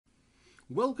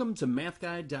Welcome to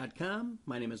MATHguide.com.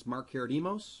 My name is Mark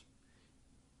Herodimos.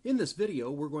 In this video,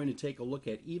 we're going to take a look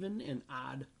at even and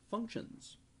odd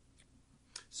functions.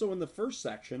 So in the first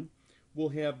section, we'll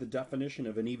have the definition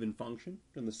of an even function.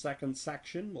 In the second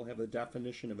section, we'll have the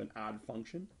definition of an odd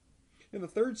function. In the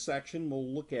third section,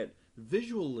 we'll look at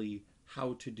visually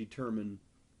how to determine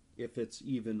if it's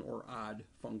even or odd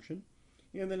function.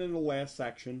 And then in the last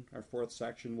section, our fourth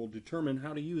section, we'll determine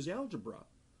how to use algebra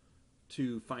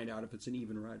to find out if it's an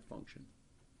even or odd function.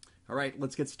 All right,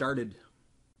 let's get started.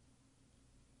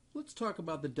 Let's talk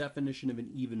about the definition of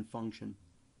an even function.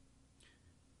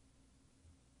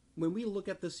 When we look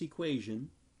at this equation,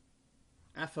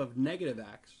 f of negative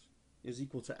x is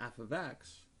equal to f of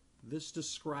x, this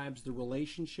describes the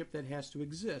relationship that has to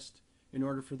exist in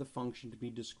order for the function to be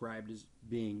described as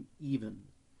being even.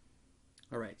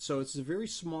 All right, so it's a very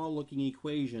small looking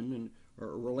equation or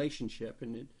a relationship,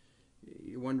 and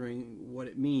you're wondering what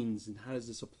it means and how does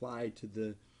this apply to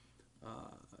the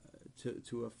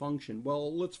to a function.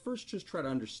 Well, let's first just try to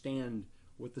understand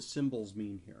what the symbols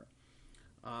mean here.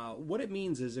 What it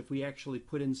means is, if we actually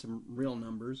put in some real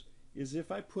numbers, is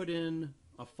if I put in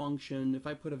a function, if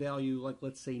I put a value like,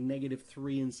 let's say,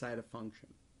 -3 inside a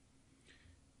function,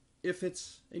 if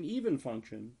it's an even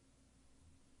function,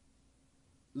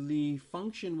 the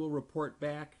function will report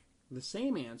back the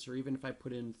same answer even if I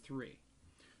put in 3.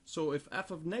 So if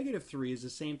f of -3 is the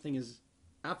same thing as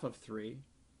f of 3,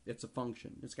 it's a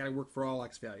function. It's got to work for all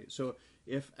x values. So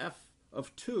if f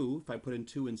of 2, if I put in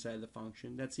 2 inside the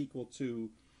function, that's equal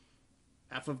to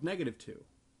f of -2.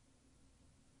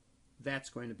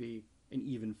 That's going to be an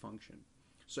even function.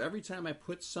 So every time I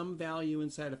put some value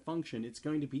inside a function, it's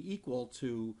going to be equal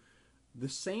to the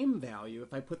same value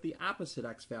if I put the opposite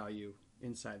x value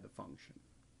inside the function.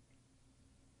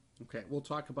 Okay, we'll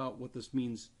talk about what this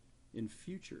means in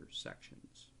future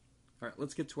sections. All right,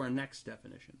 let's get to our next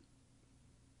definition.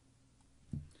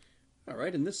 All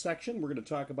right, in this section, we're going to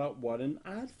talk about what an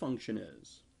odd function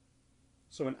is.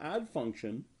 So an odd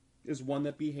function is one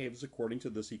that behaves according to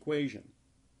this equation.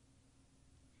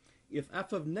 If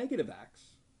f of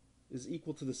 -x is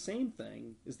equal to the same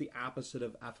thing as the opposite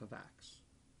of f of x.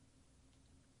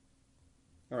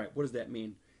 All right, what does that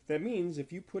mean? That means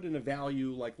if you put in a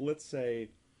value like, let's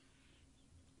say,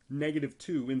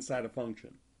 -2 inside a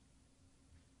function,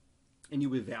 and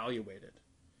you evaluate it,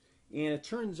 and it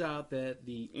turns out that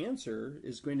the answer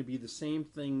is going to be the same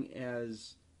thing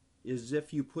as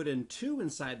if you put in 2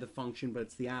 inside the function, but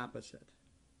it's the opposite.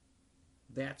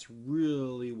 That's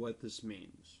really what this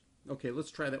means. Okay,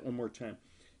 let's try that one more time,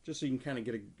 just so you can kind of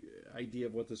get an idea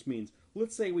of what this means.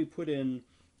 Let's say we put in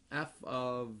f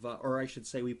of, or I should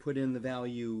say we put in the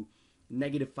value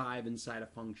 -5 inside a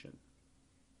function.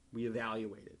 We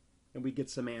evaluate it, and we get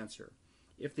some answer.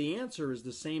 If the answer is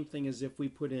the same thing as if we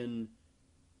put in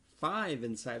 5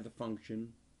 inside the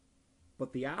function,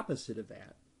 but the opposite of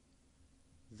that,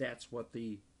 that's what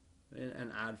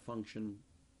an odd function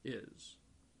is.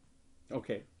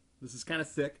 Okay, this is kind of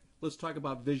thick. Let's talk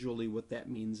about visually what that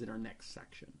means in our next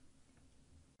section.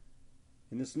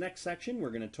 In this next section, we're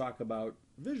going to talk about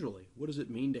visually. What does it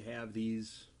mean to have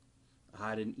these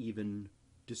odd and even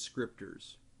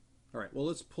descriptors? All right, well,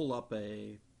 let's pull up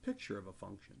a picture of a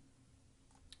function.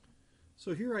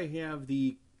 So here I have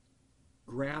the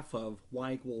graph of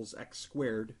y equals x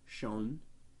squared shown,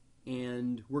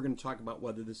 and we're going to talk about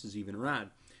whether this is even or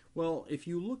odd. Well, if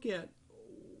you look at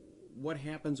what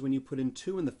happens when you put in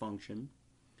 2 in the function,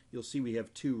 you'll see we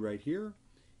have 2 right here,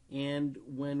 and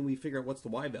when we figure out what's the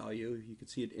y value, you can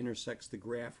see it intersects the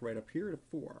graph right up here at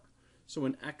 4. So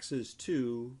when x is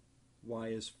 2, y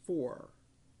is 4.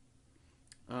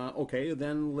 Okay,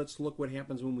 then let's look what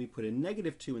happens when we put in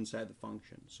 -2 inside the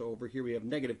function. So over here we have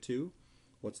 -2.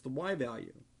 What's the y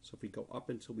value? So if we go up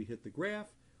until we hit the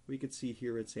graph, we can see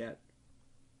here it's at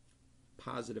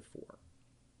 +4.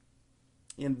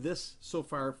 And this so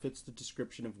far fits the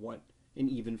description of what an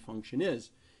even function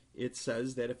is. It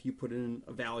says that if you put in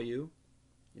a value,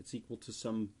 it's equal to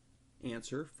some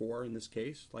answer, 4 in this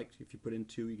case. Like if you put in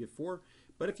 2, you get 4.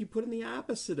 But if you put in the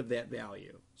opposite of that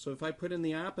value, so if I put in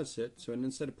the opposite, so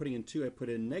instead of putting in 2, I put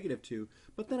in -2,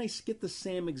 but then I get the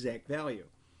same exact value.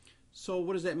 So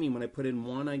what does that mean? When I put in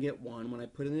 1, I get 1. When I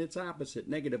put in its opposite,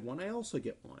 -1, I also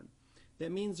get 1.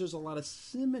 That means there's a lot of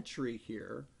symmetry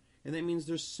here, and that means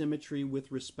there's symmetry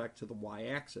with respect to the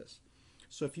y-axis.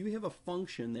 So if you have a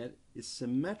function that is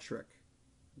symmetric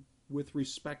with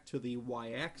respect to the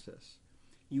y-axis,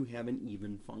 you have an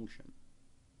even function.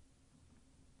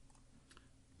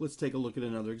 Let's take a look at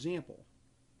another example.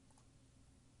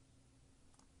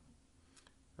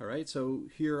 All right, so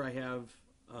here I have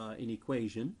an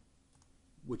equation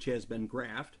which has been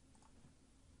graphed.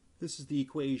 This is the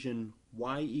equation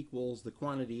y equals the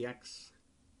quantity x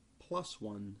plus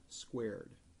 1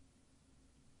 squared.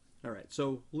 All right,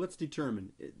 so let's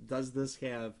determine, does this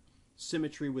have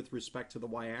symmetry with respect to the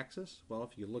y-axis? Well,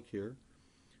 if you look here,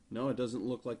 no, it doesn't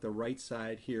look like the right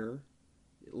side here.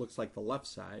 It looks like the left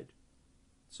side,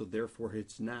 so therefore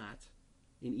it's not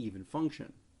an even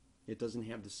function. It doesn't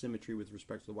have the symmetry with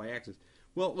respect to the y-axis.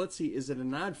 Well, let's see, is it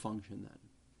an odd function then?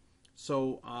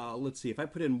 So let's see, if I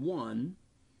put in 1,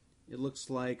 it looks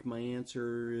like my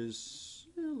answer is,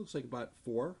 it looks like about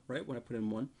 4, right, when I put in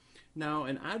 1. Now,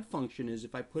 an odd function is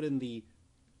if I put in the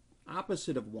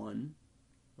opposite of 1,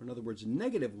 or in other words,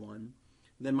 negative 1,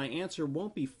 then my answer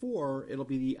won't be 4, it'll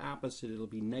be the opposite, it'll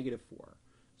be negative 4.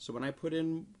 So when I put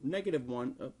in negative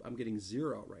 1, I'm getting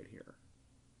 0 right here.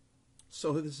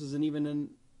 So this isn't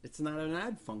even it's not an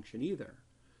odd function either.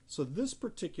 So this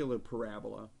particular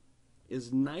parabola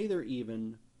is neither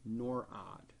even nor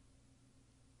odd.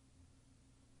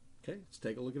 Okay, let's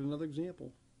take a look at another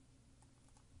example.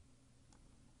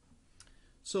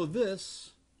 So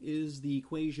this is the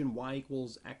equation y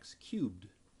equals x cubed.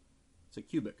 It's a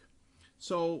cubic.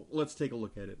 So let's take a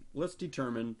look at it. Let's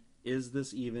determine, is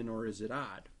this even or is it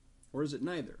odd? Or is it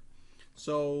neither?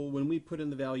 So when we put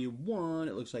in the value 1,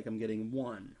 it looks like I'm getting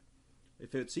 1.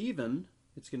 If it's even,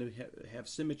 it's going to have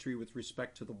symmetry with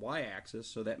respect to the y-axis.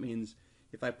 So that means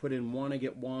if I put in 1, I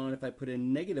get 1. If I put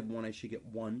in negative 1, I should get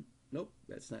 1. Nope,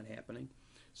 that's not happening.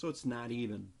 So it's not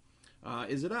even.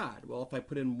 Is it odd? Well, if I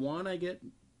put in 1, I get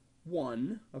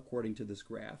 1, according to this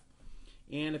graph.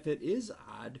 And if it is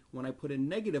odd, when I put in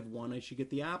negative 1, I should get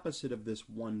the opposite of this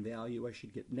 1 value. I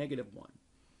should get negative 1.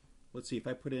 Let's see, if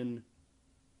I put in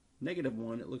negative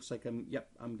 1, it looks like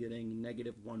I'm getting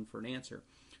negative 1 for an answer.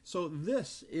 So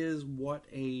this is what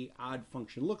a odd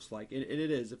function looks like. And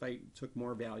it is. If I took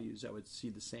more values, I would see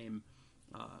the same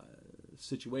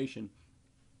situation.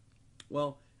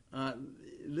 Well,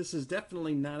 this is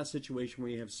definitely not a situation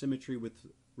where you have symmetry with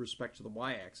respect to the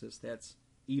y-axis. That's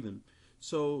even.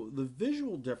 So the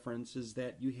visual difference is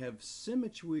that you have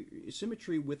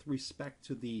symmetry with respect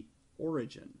to the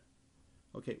origin.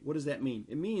 Okay, what does that mean?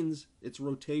 It means it's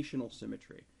rotational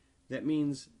symmetry. That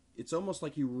means it's almost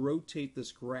like you rotate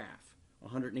this graph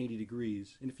 180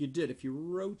 degrees. And if you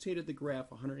rotated the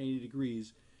graph 180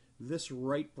 degrees, this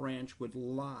right branch would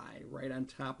lie right on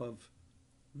top of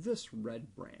this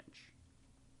red branch.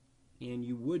 And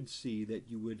you would see that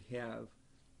you would have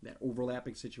that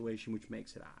overlapping situation, which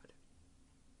makes it odd.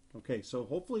 Okay, so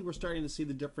hopefully we're starting to see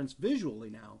the difference visually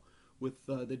now with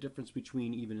the difference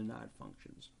between even and odd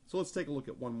functions. So let's take a look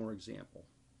at one more example.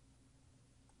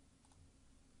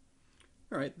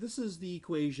 All right, this is the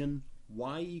equation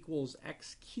y equals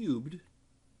x cubed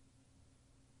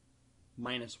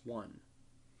minus 1.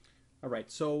 All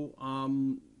right, so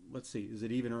let's see, is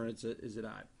it even or is it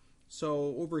odd?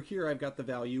 So over here I've got the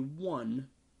value 1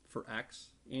 for x,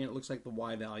 and it looks like the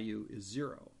y value is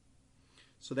 0.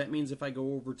 So that means if I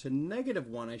go over to negative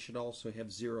 1, I should also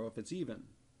have 0 if it's even.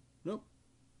 Nope,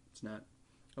 it's not.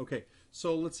 Okay,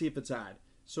 so let's see if it's odd.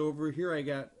 So over here I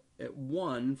got at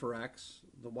 1 for x,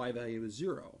 the y value is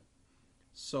 0.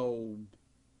 So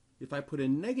if I put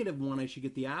in negative 1, I should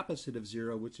get the opposite of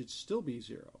 0, which would still be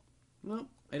 0. Nope,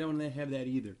 I don't have that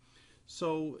either.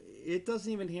 So it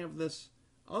doesn't even have this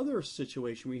other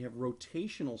situation where you have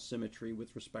rotational symmetry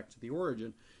with respect to the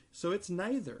origin. So it's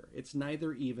neither. It's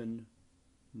neither even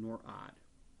nor odd.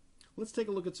 Let's take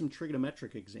a look at some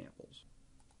trigonometric examples.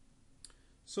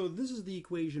 So this is the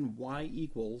equation y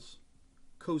equals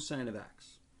cosine of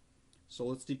x. So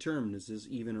let's determine, is this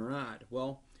even or odd?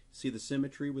 Well, see the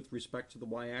symmetry with respect to the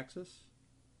y-axis?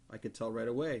 I could tell right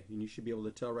away, and you should be able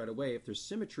to tell right away. If there's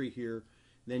symmetry here,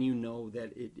 then you know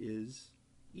that it is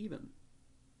even.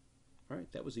 All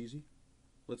right, that was easy.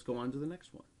 Let's go on to the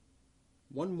next one.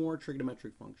 One more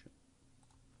trigonometric function.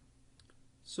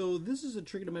 So this is a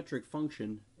trigonometric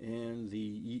function, and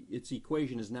its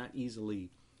equation is not easily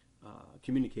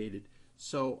communicated.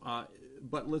 So,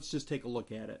 but let's just take a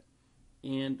look at it.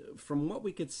 And from what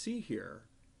we could see here,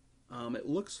 it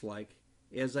looks like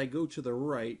as I go to the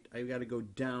right, I've got to go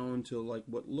down to like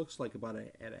what looks like about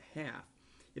at a half.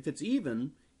 If it's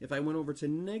even, if I went over to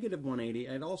negative 180,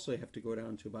 I'd also have to go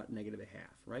down to about negative a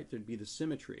half, right? There'd be the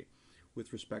symmetry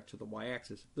with respect to the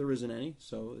y-axis. There isn't any,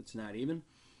 so it's not even.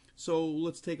 So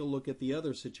let's take a look at the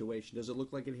other situation. Does it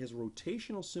look like it has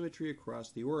rotational symmetry across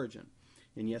the origin?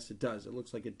 And yes, it does. It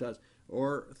looks like it does.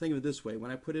 Or think of it this way.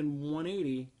 When I put in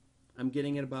 180, I'm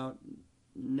getting it about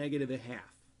negative a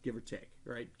half, give or take,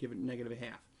 right? Give it negative a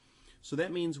half. So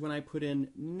that means when I put in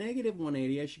negative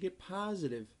 180, I should get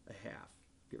positive a half,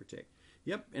 give or take.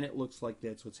 Yep, and it looks like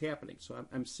that's what's happening. So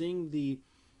I'm seeing the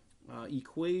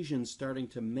equation starting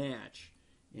to match,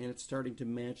 and it's starting to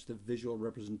match the visual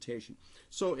representation.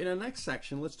 So in our next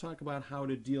section, let's talk about how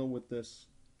to deal with this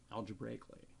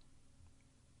algebraically.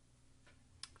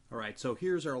 All right, so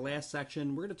here's our last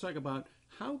section. We're going to talk about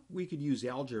how we could use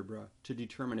algebra to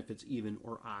determine if it's even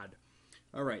or odd.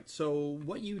 All right, so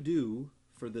what you do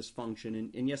for this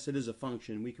function, and yes, it is a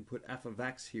function, we could put f of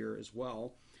x here as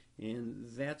well, and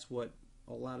that's what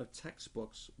a lot of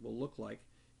textbooks will look like.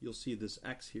 You'll see this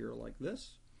x here like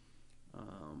this.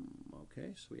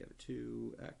 Okay, so we have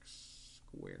 2x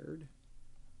squared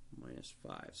minus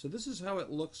 5. So this is how it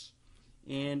looks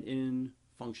and in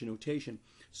function notation.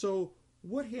 So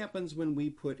what happens when we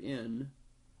put in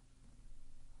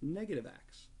negative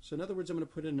x? So in other words, I'm going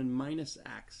to put in a minus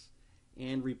x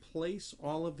and replace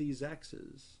all of these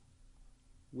x's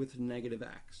with negative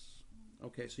x.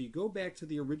 Okay, so you go back to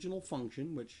the original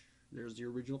function, which there's the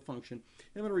original function,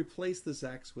 and I'm going to replace this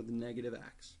x with negative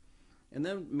x. And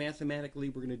then mathematically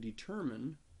we're going to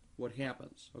determine what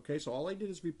happens. Okay, so all I did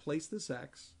is replace this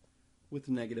x with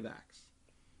negative x.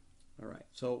 All right,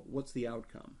 so what's the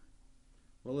outcome?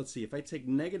 Well, let's see. If I take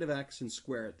negative x and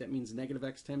square it, that means negative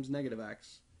x times negative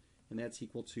x, and that's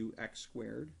equal to x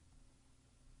squared.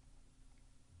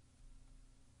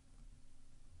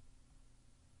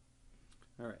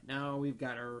 All right, now we've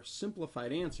got our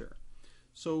simplified answer.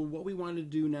 So what we want to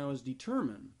do now is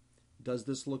determine, does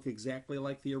this look exactly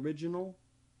like the original?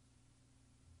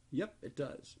 Yep, it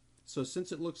does. So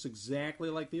since it looks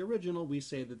exactly like the original, we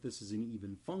say that this is an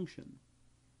even function.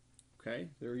 Okay,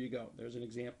 there you go. There's an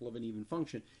example of an even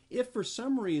function. If for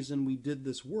some reason we did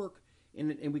this work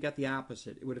and we got the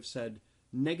opposite, it would have said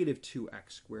negative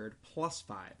 2x squared plus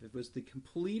 5. If it was the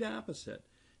complete opposite,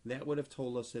 that would have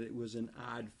told us that it was an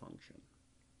odd function.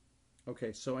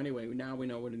 Okay, so anyway, now we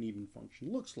know what an even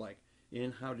function looks like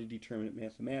and how to determine it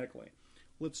mathematically.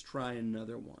 Let's try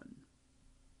another one.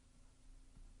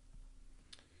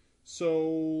 So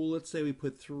let's say we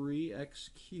put 3x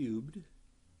cubed.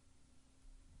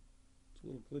 It's a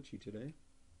little glitchy today.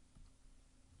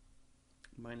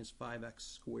 Minus 5x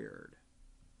squared.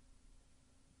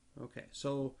 Okay,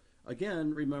 so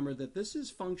again, remember that this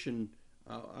is function.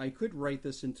 I could write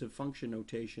this into function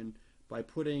notation by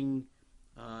putting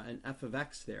an f of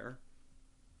x there.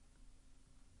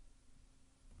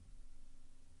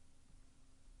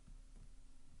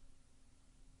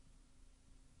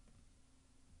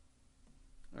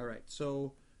 All right,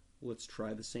 so let's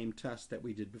try the same test that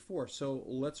we did before. So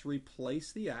let's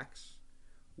replace the x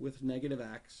with negative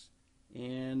x,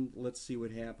 and let's see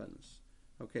what happens.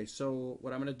 Okay, so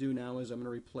what I'm going to do now is I'm going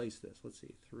to replace this. Let's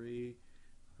see, 3,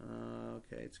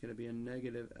 okay, it's going to be a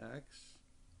negative x.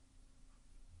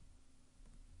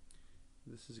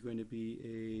 This is going to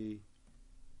be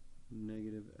a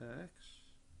negative x.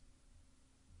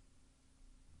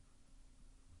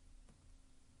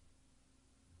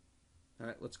 All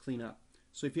right, let's clean up.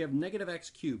 So if you have negative x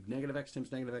cubed, negative x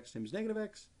times negative x times negative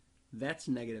x, that's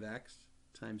negative x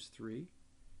times 3.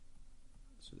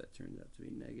 So that turns out to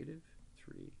be negative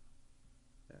 3x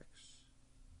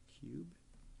cubed.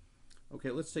 Okay,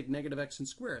 let's take negative x and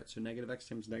square it. So negative x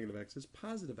times negative x is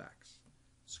positive x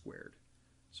squared.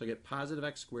 So I get positive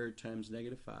x squared times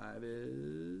negative 5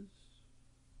 is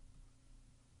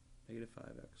negative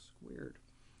 5x squared.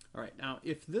 All right, now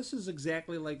if this is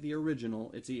exactly like the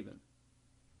original, it's even.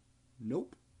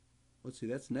 Nope. Let's see,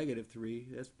 that's negative 3,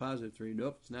 that's positive 3.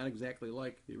 Nope, it's not exactly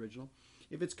like the original.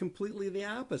 If it's completely the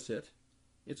opposite,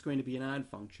 it's going to be an odd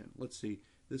function. Let's see,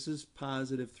 this is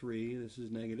positive 3, this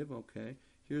is negative, okay.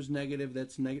 Here's negative,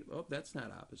 that's negative, oh, that's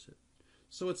not opposite.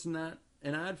 So it's not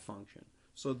an odd function.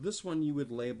 So this one you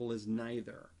would label as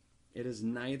neither. It is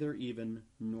neither even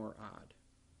nor odd.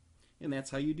 And that's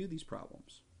how you do these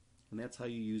problems. And that's how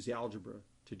you use algebra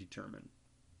to determine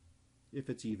if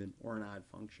it's even or an odd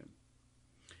function.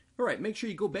 All right, make sure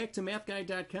you go back to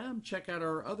MATHguide.com, check out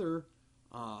our other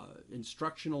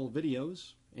instructional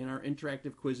videos and our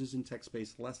interactive quizzes and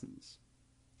text-based lessons.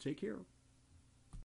 Take care.